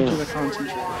 I'm gonna need you to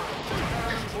concentrate.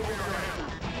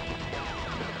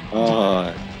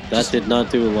 Oh, that did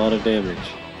not do a lot of damage.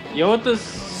 You know what this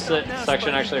section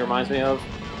actually reminds me of?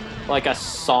 Like a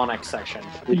Sonic section.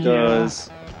 It Yeah. does.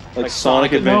 Like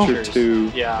Sonic Adventure Adventures.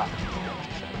 2. Yeah.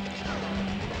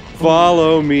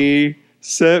 Follow me,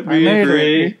 set I me made it.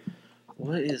 free.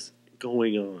 What is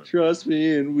going on? Trust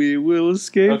me and we will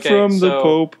escape Okay, from the so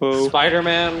popo.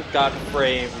 Spider-Man got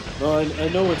framed. No, I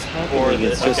know what's happening. Or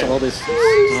It's the- just okay. all this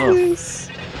stuff.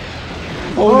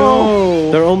 Oh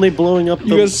no! They're only blowing up You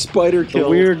the, got spider the kill.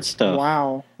 weird stuff.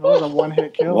 Wow, that was a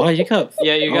one-hit kill. Why you got?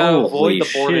 Yeah, you gotta Holy avoid the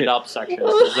boarded shit. up sections.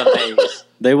 This is a maze.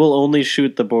 They will only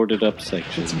shoot the boarded up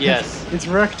section. Yes. It's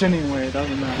wrecked anyway, it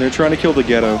doesn't matter. They're trying to kill the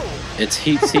ghetto. It's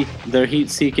they're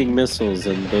heat-seeking missiles,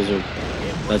 and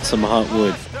that's some hot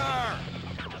wood.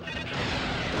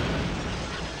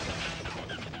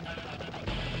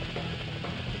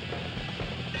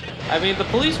 I mean, the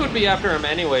police would be after him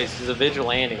anyways. He's a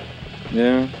vigilante.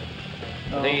 Yeah.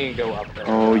 I think you can go up there.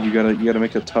 Oh, you gotta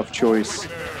make a tough choice.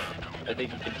 I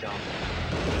think you can jump.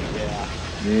 Yeah.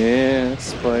 Yeah,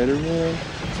 Spider-Man.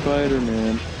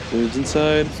 Spider-Man lives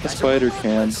inside a spider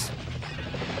can.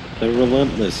 They're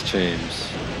relentless, James.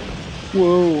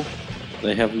 Whoa.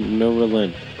 They have no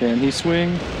relent. Can he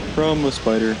swing from a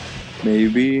spider?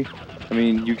 Maybe. I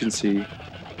mean, you can see.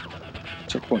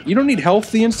 Checkpoint. You don't need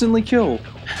health to instantly kill.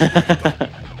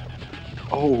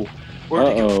 Oh.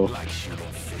 Uh-oh.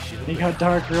 He got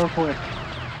dark real quick.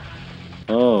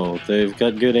 Oh, they've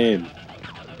got good aim.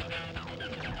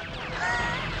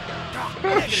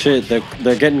 Shit,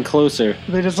 they're getting closer.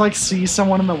 They just like see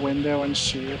someone in the window and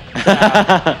shoot.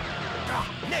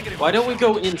 Why don't we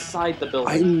go inside the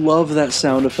building? I love that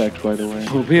sound effect, by the way.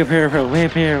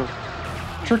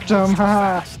 Tricked him,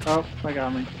 haha. Oh, they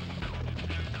got me.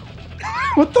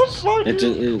 What the fuck?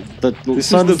 The This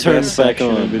sun is the turns best back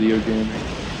section on. of video gaming.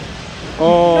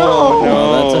 Oh,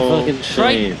 Oh, that's a no. fucking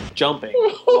Try shame. jumping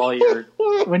while you're.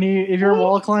 If you're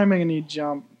wall climbing and you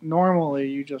jump, normally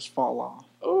you just fall off.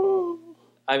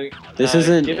 I mean, This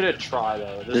isn't- Give it a try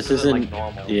though. This isn't isn't. like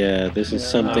normal. Yeah, this is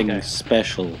something Okay.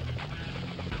 special.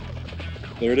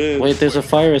 There it is. Wait, there's a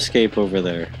fire escape over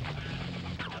there.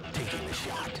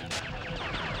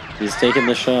 He's taking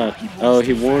the shot. Oh,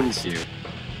 he warns you.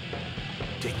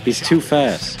 He's too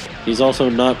fast. He's also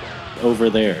not over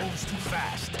there.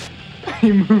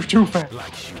 He moved too fast.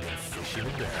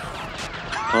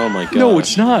 Oh my god. No,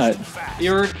 it's not.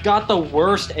 You're got the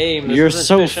worst aim. This You're isn't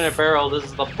so fish in a barrel. This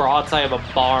is the broadside of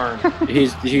a barn.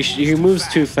 He moves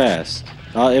too fast.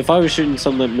 If I was shooting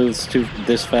something that moves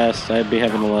this fast, I'd be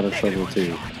having a lot of trouble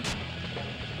too.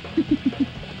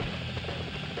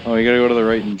 Oh, you gotta go to the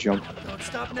right and jump. Don't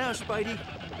stop now, Spidey.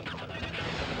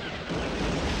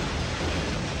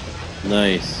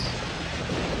 Nice.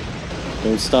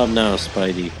 Don't stop now,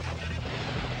 Spidey.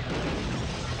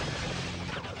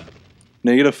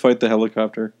 Now you gotta fight the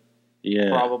helicopter. Yeah.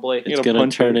 Probably. It's gonna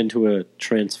turn into a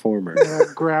transformer. Yeah,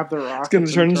 grab the rock. It's gonna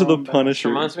turn into the Punisher.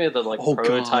 Reminds me of the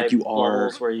prototype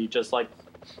levels where you just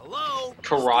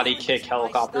karate kick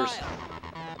helicopters.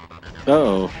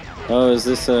 Uh-oh. Oh, is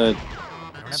this a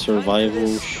survival?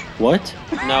 What?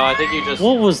 No, I think you just.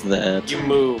 What was that? You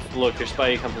move. Look, your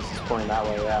Spidey compass is pointing that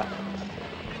way. Yeah.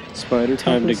 Spider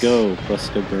Time compass? to go,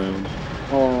 Buster Brown.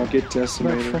 Oh, get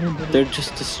decimated. They're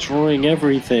just destroying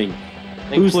everything.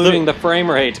 Including the frame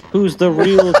rate. Who's the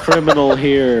real criminal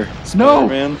here? No!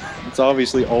 Man, it's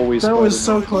obviously always That was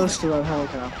Spider-Man. so close to that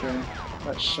helicopter.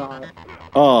 That shot.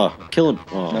 Oh, kill him.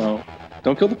 Oh. No.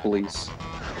 Don't kill the police.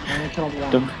 I only killed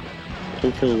one.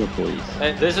 Don't kill the police.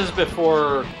 This is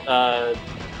before.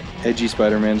 Edgy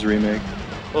Spider-Man's remake.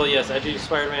 Well, yes, Edgy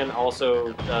Spider-Man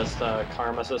also does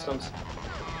karma systems.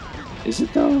 Is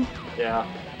it though? Yeah.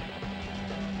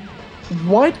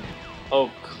 What?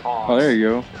 Oh, God. Oh, there you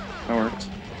go. That works.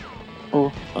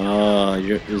 Oh.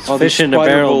 It's Oh, fish these in a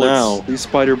spider barrel bullets. now. These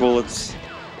spider bullets.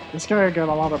 This guy got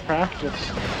a lot of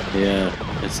practice. Yeah,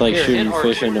 it's like Here, shooting hit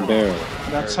fish in a R2. barrel.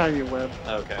 That's how you live.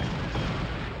 Okay.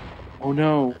 Oh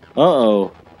no.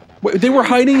 Uh-oh. Wait, they were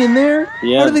hiding in there?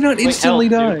 Yeah. How did they not instantly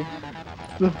help, die?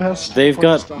 The best. They've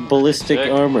got stuff. ballistic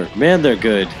Sick. armor. Man, they're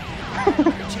good.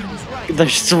 They're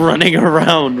just running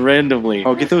around randomly.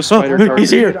 Oh, get those spider Oh, cars. he's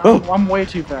here. Dude, Oh. I'm way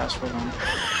too fast for them.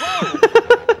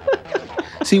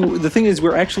 See, the thing is,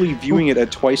 we're actually viewing it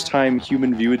at twice time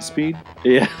human viewed speed.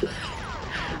 Yeah.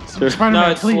 Spider-Man, No,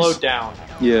 it's please. slowed down.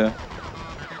 Yeah.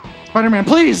 Spider-Man,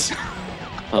 please.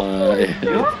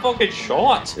 You're fucking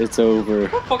shot. It's over.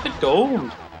 You're fucking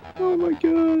domed. Oh my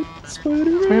god.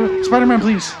 Spider-Man. Spider-Man,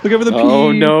 please. Look over the P.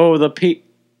 Oh no, the P.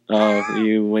 Oh,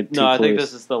 you went too No, I close. think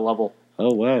this is the level.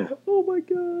 Oh wow. Oh my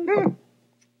god.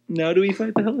 Now do we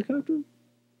fight the helicopter?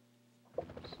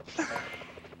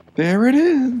 There it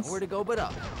is. Nowhere to go but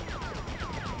up.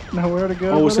 Nowhere to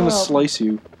go. Oh, it's but gonna up. slice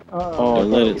you. Uh-oh.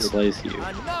 Don't let it slice you.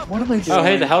 What are they doing? Oh,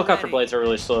 hey, the helicopter blades are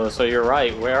really slow, so you're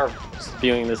right. We are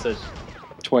viewing this at,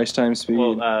 Twice time speed.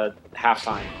 well, half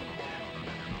time.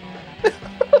 Feel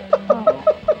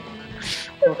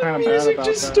kind of bad about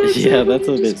that. Yeah, that's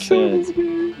a bit sad.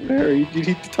 There,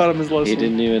 he taught him his lesson. He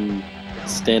didn't even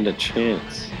stand a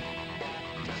chance.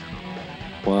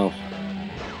 Wow.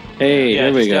 Hey, Yeah,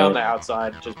 here we just get on the go.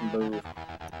 outside, just move.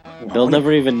 They'll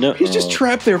never even know. He's just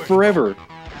trapped there forever.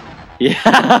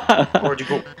 Yeah. Where'd you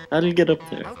go? How did he get up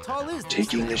there? How tall is this?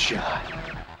 Taking the shot.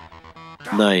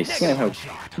 Nice. Can't help.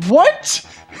 What?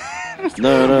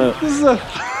 No. This is a.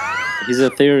 He's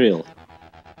ethereal.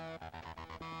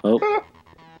 Oh.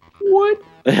 What?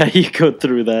 You go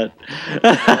through that.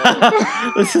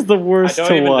 This is the worst I don't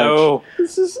to even watch. know.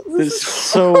 This is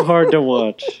So hard to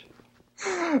watch.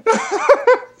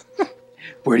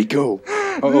 Where'd he go?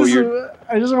 Oh, you're.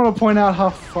 I just want to point out how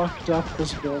fucked up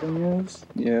this building is.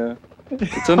 Yeah.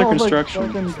 It's under All the construction.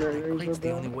 fucking graders Crate's are the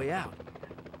down. only way out.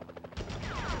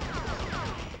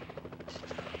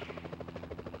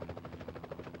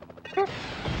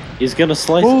 He's gonna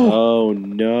slice. Ooh. Oh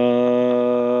no!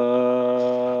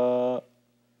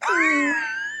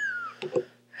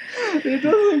 It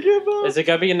doesn't give up. Is it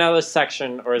gonna be another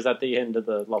section, or is that the end of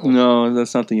the level? No,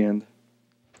 that's not the end.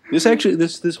 This actually,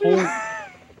 this whole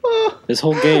This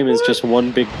whole game is just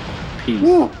one big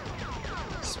piece.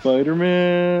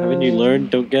 Spider-Man. Haven't you learned?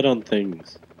 Don't get on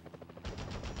things.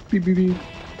 Beep, beep, beep.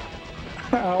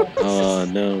 Ow. Oh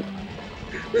no!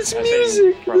 This I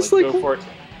music. think This probably like go for it.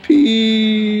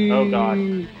 pee. Oh god,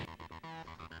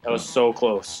 that was so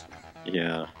close.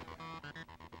 Yeah.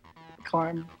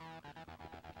 Climb.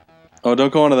 Oh,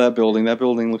 don't go onto that building. That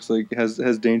building looks like has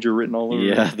danger written all over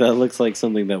Yeah, it. that looks like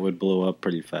something that would blow up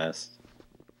pretty fast.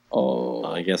 Oh.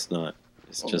 I guess not.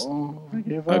 It's just I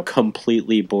give a up.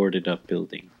 completely boarded up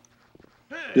building.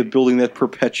 The building that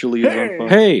perpetually is on fire.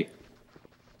 Hey!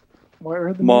 Where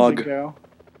did the Mog. music go?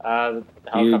 The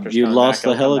helicopter's You coming lost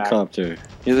back, the it'll come back. helicopter.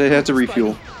 Yeah, they had to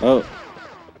refuel. Oh.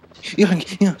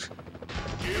 Yeah.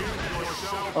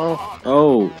 Oh.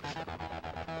 Oh.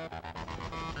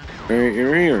 God,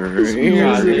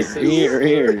 this is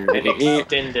an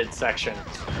extended section.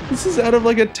 This is out of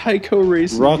like a Tyco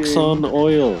racing Rocks game. on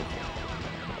oil.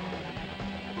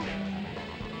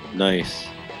 Nice.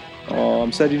 Oh,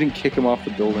 I'm sad you didn't kick him off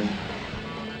the building.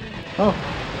 Oh.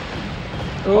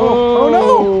 Oh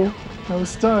no! I was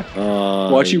stuck.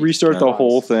 Watch you restart the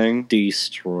whole thing.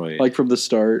 Destroyed. Like from the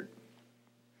start.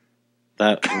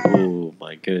 That. Oh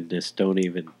my goodness! Don't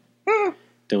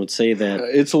say that.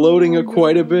 It's loading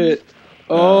quite a bit.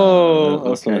 Oh,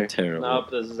 that's okay. not terrible. Nope,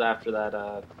 this is after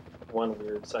that one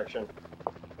weird section.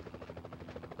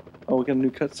 Oh, we got a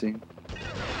new cutscene.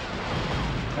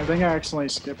 I think I accidentally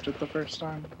skipped it the first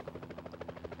time.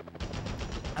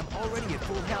 I'm already at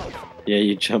full health. Yeah,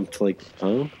 you jumped like,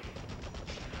 huh?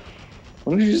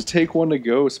 Why don't you just take one to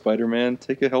go, Spider-Man?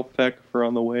 Take a health pack for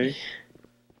on the way.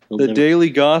 He'll The never- Daily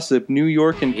Gossip, New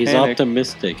York and He's Panic.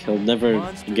 optimistic. He'll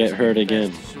never get hurt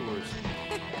again.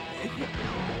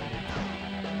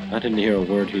 I didn't hear a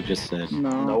word he just said.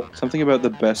 No. Nope. Something about the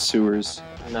best sewers.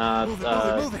 Nah,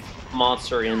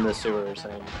 monster in the sewers,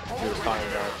 and he was talking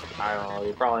about, I don't know,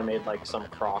 he probably made like some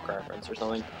Croc reference or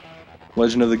something.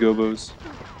 Legend of the Gobos.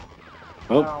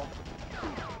 Oh,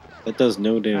 that does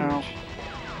no damage.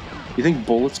 You think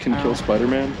bullets can kill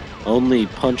Spider-Man? Only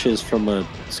punches from a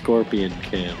scorpion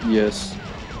can. Yes.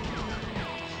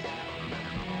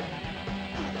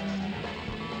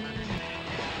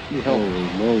 Holy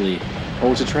moly.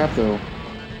 Oh, it's a trap though.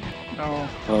 No.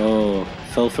 Oh,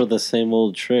 fell for the same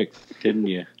old trick, didn't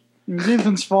you? It was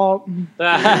Ethan's fault.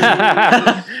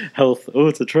 Health. Oh,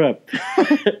 it's a trap.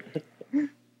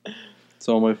 It's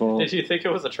all my fault. Did you think it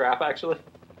was a trap, actually?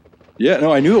 Yeah,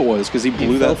 no, I knew it was because he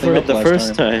blew that thing up the last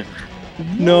first time.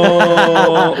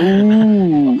 No.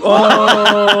 Ooh.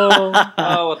 Oh.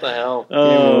 Oh, what the hell?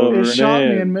 Oh, It shot me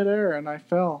man. in midair and I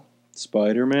fell.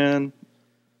 Spider-Man.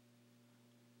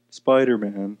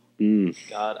 Spider-Man.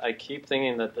 God, I keep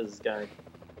thinking that this is gonna...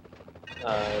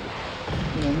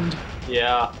 And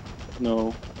yeah.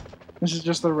 No. this is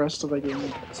just the rest of the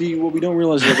game. See, what we don't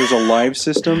realize is that there's a live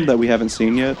system that we haven't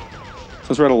seen yet. So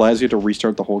that's where it allows you to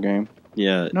restart the whole game.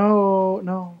 Yeah.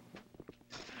 No.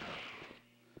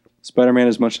 Spider-Man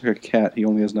is much like a cat. He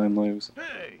only has 9 lives.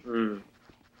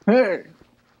 Hey!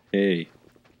 Hey.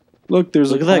 Look,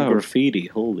 there's Look a at that cloud. graffiti.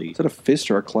 Holy. Is that a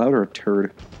fist or a cloud or a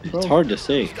turd? It's hard to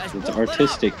say. It's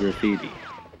artistic graffiti.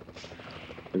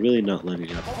 They're really not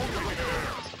letting up.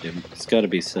 It's gotta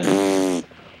be said.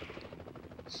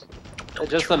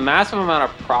 Just the massive amount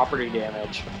of property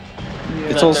damage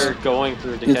It's that all- they're going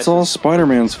through to It's catch all this.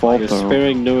 Spider-Man's fault, You're though.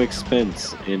 sparing no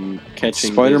expense in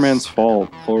catching Spider-Man's this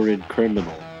fault. horrid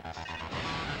criminal.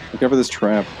 Look out for this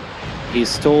trap. He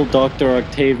stole Dr.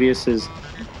 Octavius's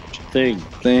thing.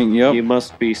 Yep. He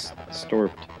must be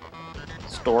storped.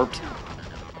 Storped?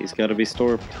 He's gotta be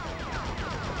storped.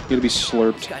 He's gonna be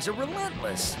slurped. These guys are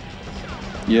relentless.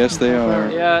 Yes, they are.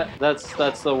 Yeah,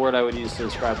 that's the word I would use to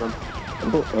describe them.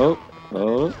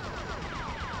 Oh.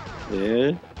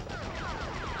 Yeah.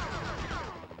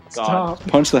 God. Stop.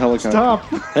 Punch the helicopter. Stop.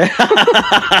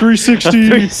 360.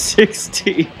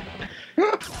 360.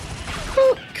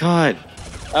 God.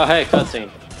 Oh, hey, cutscene.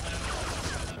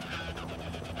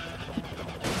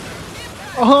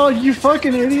 Oh, you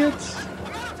fucking idiots.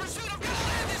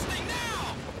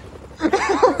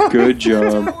 Good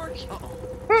job.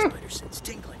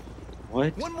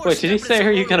 What? Wait, did he say,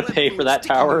 are you gonna pay for that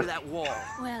tower?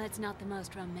 Well, it's not the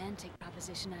most romantic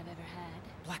proposition I've ever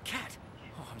had. Black Cat.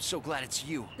 Oh, I'm so glad it's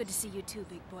you. Good to see you too,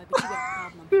 big boy, but you got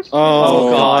a problem.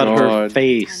 Oh, God, her God.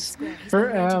 face.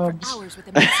 Her abs. Hours with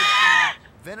a message from-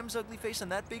 Venom's ugly face on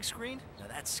that big screen? Now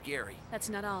that's scary. That's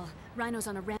not all. Rhino's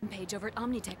on a rampage over at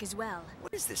Omnitech as well.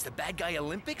 What is this, the bad guy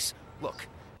Olympics? Look,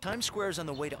 Times Square's on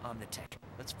the way to Omnitech.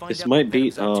 Let's find This out might what be.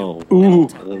 Venom's up Oh.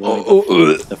 to.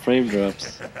 Ooh. The frame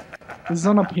drops. This is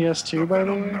on a PS2, by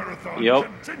the way. Marathon Yep.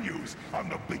 continues on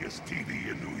the biggest TV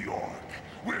in New York.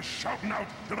 We're shouting out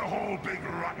to the whole big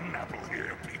rotten apple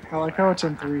here, people. I like how it's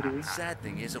in 3D. Sad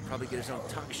thing is, he'll probably get his own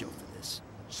talk show for this.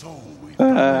 So we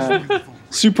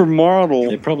Supermodel.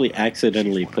 They probably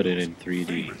accidentally put it in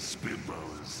 3D.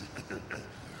 Spimbos.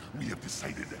 We have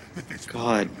decided that this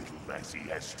God. little lassie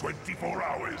has 24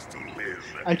 hours to live.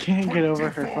 I can't get over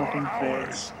her 24 fucking hours.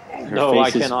 face. Her No,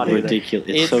 face I cannot is either. ridiculous.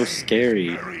 It's so scary.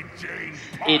 Mary Jane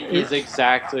It is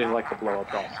exactly like a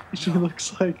blow-up doll. She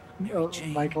looks like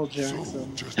Michael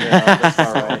Jackson. Yeah, that's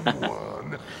alright.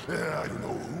 one. I don't know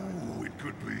who it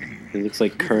could be. He looks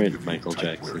like current Michael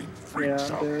Jackson. Freaks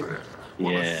Yeah, out dude. there.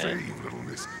 Wanna Yeah. save little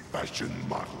Miss Fashion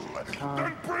Model.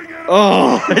 Then bring it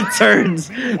Oh, it turns.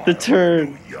 The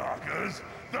turn. Yorkers,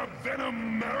 the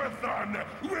Venom Marathon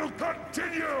will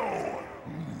continue!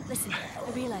 Listen,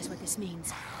 I realize what this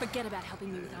means. Forget about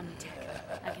helping me with Omnitech.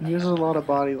 I can He uses a lot of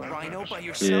body language. Rhino by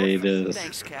yourself? Yeah, he does.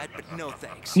 Thanks, Cat, but no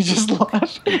thanks. He just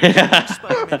laughed.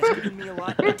 Spider-Man's given me a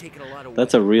lot and taken a lot away.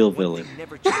 That's a real One villain. thing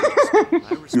never changes.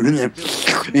 My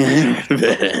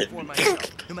responsibility. For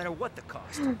myself, no matter matter what the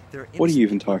cost. What are you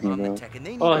even talking about?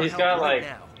 Well, he's got like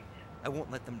I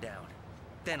won't let them down.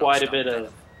 Then quite a bit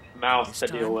of mouth to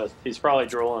deal with. He's probably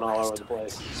drooling all over the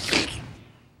place.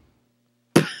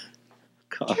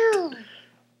 God.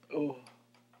 Oh.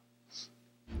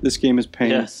 This game is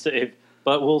pain. Yes, save.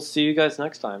 But we'll see you guys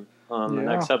next time on the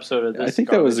next episode of this. I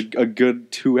think that was a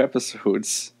good 2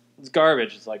 episodes. It's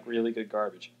garbage. It's like really good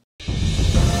garbage.